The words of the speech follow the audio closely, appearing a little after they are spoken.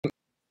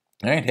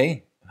All right,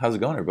 hey, how's it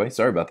going, everybody?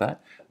 Sorry about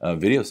that.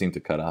 Video seemed to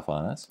cut off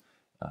on us,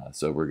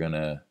 so we're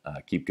gonna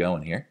keep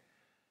going here.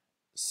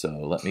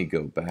 So let me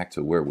go back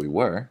to where we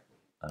were.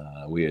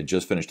 We had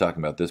just finished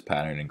talking about this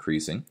pattern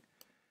increasing,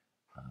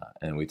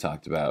 and we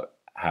talked about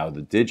how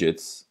the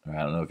digits, or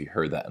I don't know if you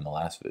heard that in the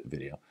last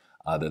video,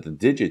 that the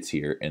digits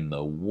here in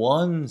the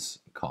ones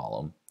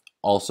column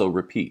also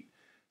repeat.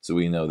 So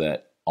we know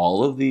that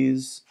all of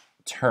these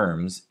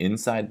terms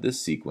inside this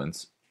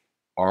sequence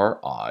are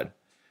odd,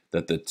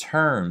 that the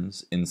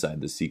terms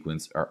inside the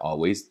sequence are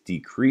always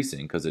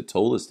decreasing because it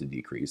told us to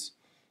decrease.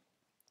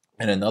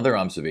 And another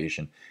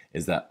observation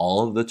is that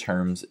all of the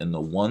terms in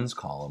the ones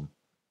column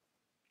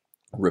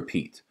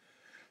repeat.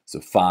 So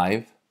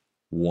 5,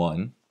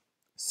 1,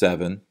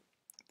 7,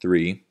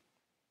 3,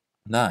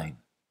 9.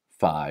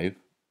 5,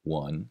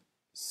 1,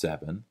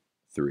 7,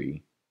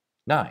 3,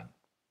 9.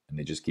 And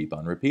they just keep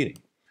on repeating.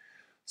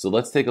 So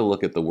let's take a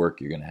look at the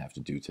work you're going to have to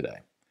do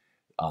today.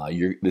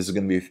 This is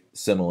going to be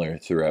similar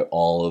throughout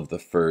all of the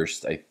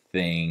first, I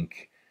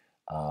think,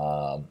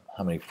 how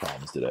many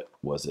problems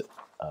was it?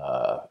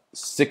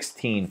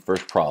 16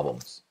 first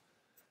problems.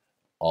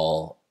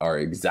 All are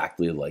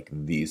exactly like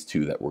these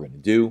two that we're going to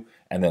do.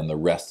 And then the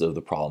rest of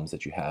the problems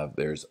that you have,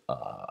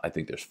 I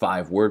think there's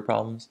 5 word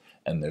problems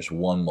and there's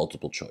 1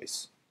 multiple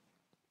choice.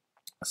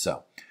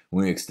 So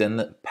when we extend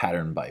the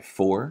pattern by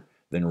 4,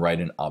 then write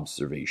an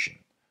observation.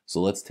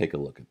 So let's take a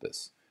look at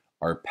this.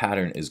 Our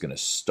pattern is going to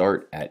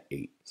start at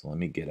 8. So let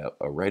me get out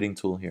a writing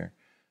tool here.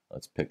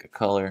 Let's pick a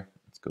color.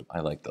 Let's go. I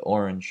like the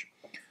orange.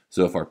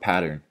 So if our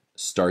pattern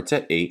starts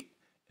at 8,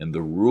 and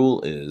the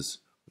rule is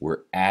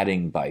we're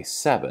adding by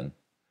 7,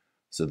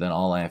 so then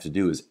all I have to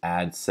do is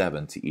add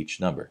 7 to each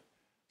number.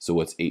 So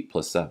what's 8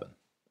 plus 7?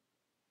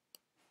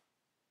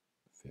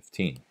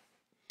 15.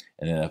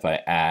 And then if I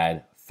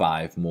add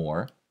 5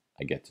 more,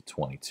 I get to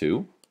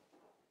 22.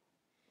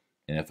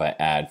 And if I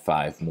add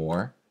 5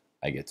 more,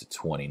 I get to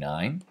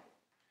 29.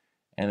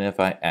 And if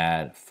I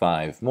add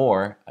 5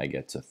 more, I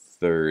get to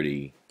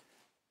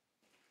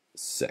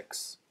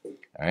 36. All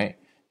right.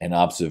 An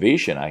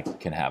observation I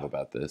can have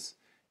about this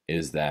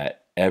is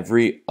that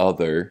every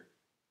other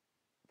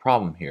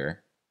problem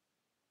here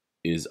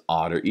is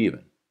odd or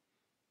even.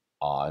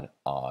 Odd,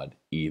 odd,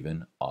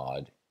 even,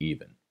 odd,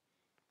 even.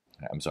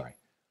 I'm sorry.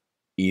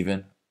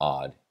 Even,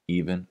 odd,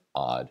 even,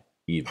 odd,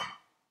 even.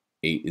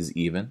 8 is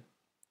even.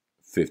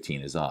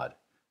 15 is odd.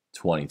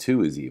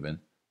 22 is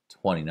even.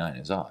 29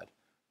 is odd.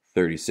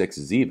 36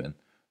 is even,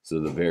 so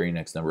the very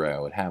next number I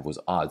would have was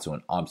odd. So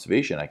an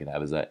observation I can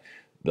have is that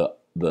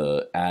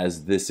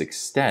as this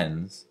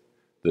extends,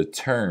 the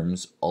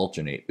terms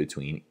alternate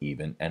between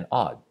even and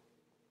odd.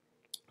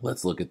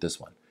 Let's look at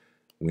this one.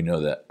 We know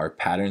that our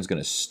pattern is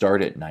going to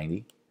start at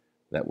 90,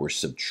 that we're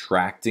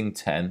subtracting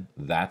 10.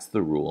 That's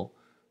the rule.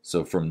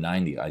 So from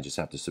 90, I just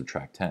have to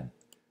subtract 10.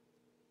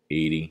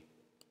 80,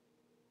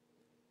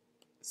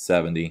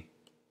 70,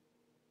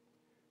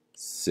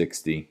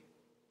 60,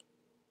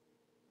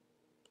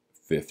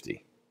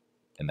 50,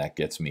 and that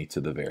gets me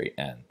to the very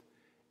end.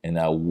 And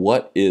now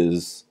what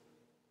is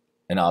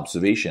an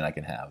observation I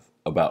can have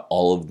about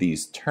all of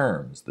these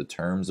terms? The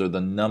terms are the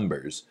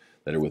numbers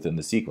that are within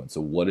the sequence.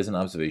 So what is an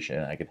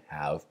observation I could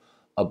have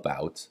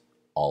about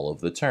all of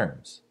the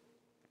terms?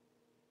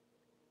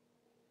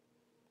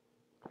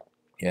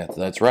 Yeah,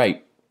 that's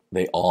right.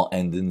 They all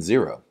end in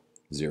 0.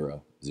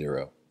 0,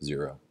 0,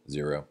 0,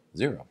 0,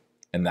 0.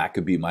 And that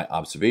could be my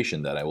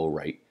observation that I will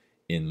write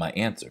in my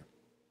answer.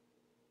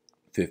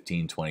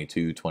 15,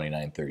 22,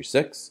 29,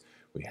 36.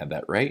 We had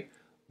that right.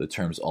 The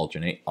terms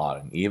alternate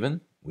odd and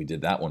even. We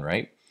did that one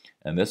right.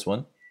 And this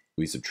one,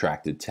 we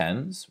subtracted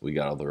 10s. We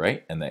got all the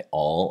right. And they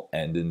all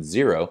end in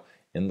 0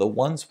 in the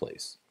ones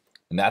place.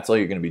 And that's all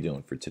you're going to be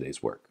doing for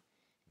today's work.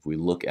 If we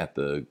look at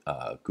the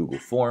Google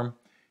form,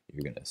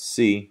 you're going to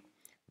see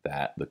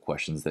that the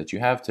questions that you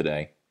have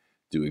today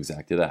do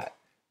exactly that.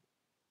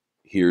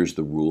 Here's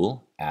the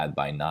rule, add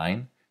by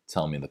 9.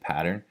 Tell me the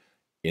pattern.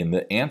 In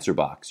the answer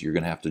box, you're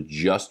going to have to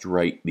just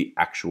write the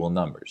actual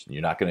numbers.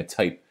 You're not going to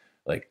type,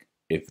 like,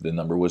 if the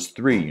number was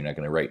 3, you're not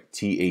going to write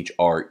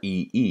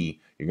THREE.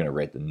 You're going to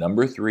write the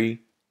number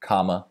 3,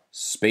 comma,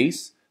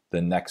 space,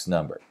 the next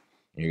number.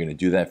 And you're going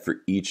to do that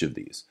for each of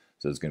these.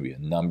 So it's going to be a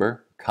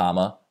number,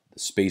 comma, the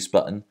space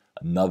button,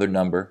 another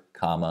number,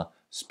 comma,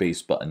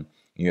 space button. And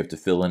you have to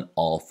fill in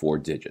all 4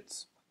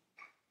 digits.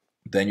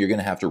 Then you're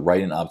going to have to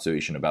write an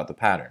observation about the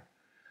pattern.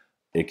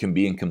 It can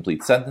be in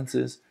complete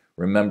sentences.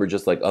 Remember,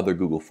 just like other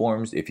Google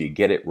Forms, if you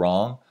get it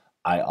wrong,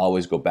 I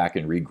always go back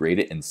and regrade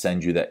it and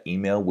send you that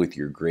email with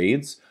your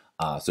grades.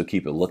 So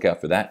keep a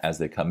lookout for that as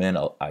they come in.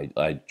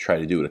 I try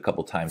to do it a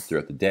couple times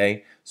throughout the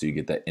day so you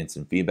get that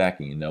instant feedback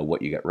and you know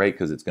what you got right,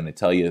 because it's going to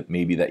tell you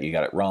maybe that you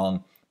got it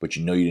wrong, but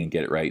you know you didn't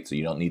get it right. So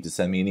you don't need to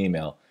send me an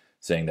email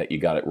saying that you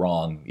got it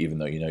wrong, even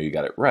though you know you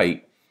got it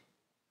right.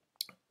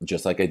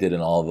 Just like I did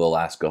in all of the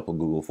last couple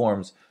Google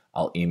Forms,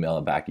 I'll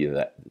email back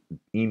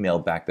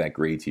that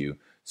grade to you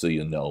so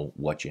you'll know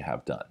what you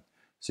have done.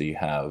 So you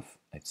have,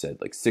 I said,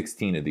 like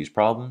 16 of these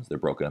problems. They're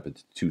broken up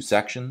into 2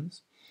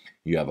 sections.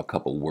 You have a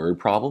couple word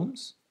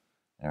problems,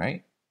 all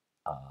right?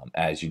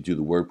 As you do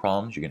the word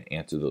problems, you're going to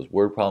answer those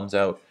word problems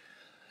out.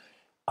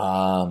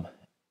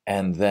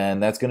 And then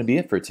that's going to be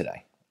it for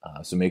today.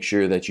 So make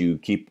sure that you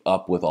keep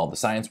up with all the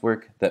science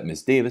work that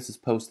Ms. Davis is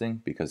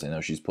posting, because I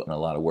know she's putting a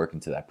lot of work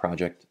into that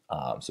project.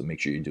 So make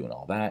sure you're doing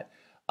all that.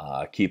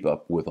 Keep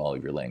up with all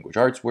of your language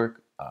arts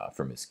work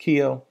for Ms.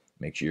 Keogh.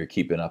 Make sure you're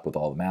keeping up with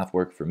all the math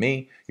work for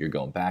me. You're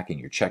going back and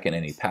you're checking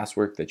any past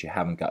work that you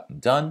haven't gotten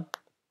done.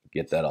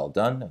 Get that all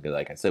done.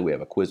 Like I said, we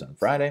have a quiz on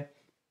Friday.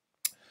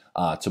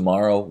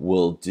 Tomorrow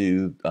we'll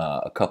do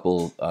a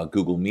couple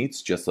Google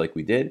Meets just like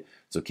we did.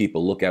 So keep a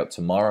lookout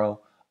tomorrow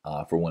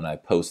for when I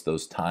post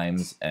those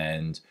times.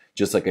 And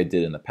just like I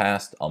did in the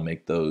past, I'll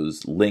make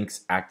those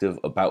links active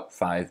about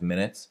 5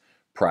 minutes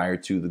prior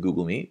to the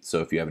Google Meet. So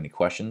if you have any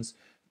questions,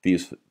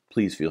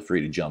 please feel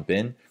free to jump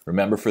in.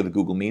 Remember, for the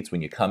Google Meets,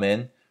 when you come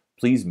in,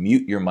 please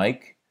mute your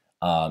mic.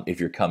 If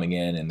you're coming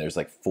in and there's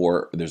a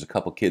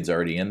couple kids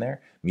already in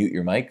there, mute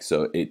your mic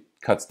so it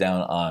cuts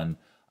down on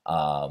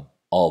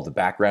all the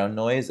background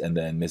noise. And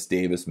then Miss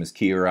Davis, Miss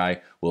Keogh, or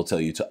I will tell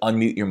you to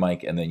unmute your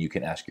mic, and then you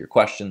can ask your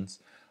questions.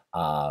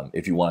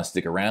 If you want to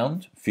stick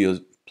around,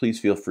 please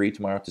feel free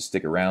tomorrow to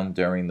stick around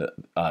during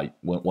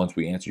once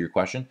we answer your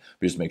question.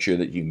 Just make sure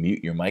that you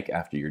mute your mic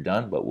after you're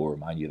done, but we'll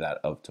remind you that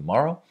of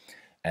tomorrow.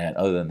 And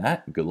other than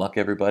that, good luck,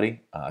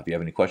 everybody. If you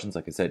have any questions,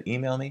 like I said,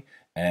 email me,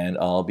 and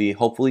I'll be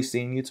hopefully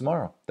seeing you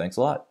tomorrow. Thanks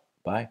a lot.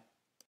 Bye.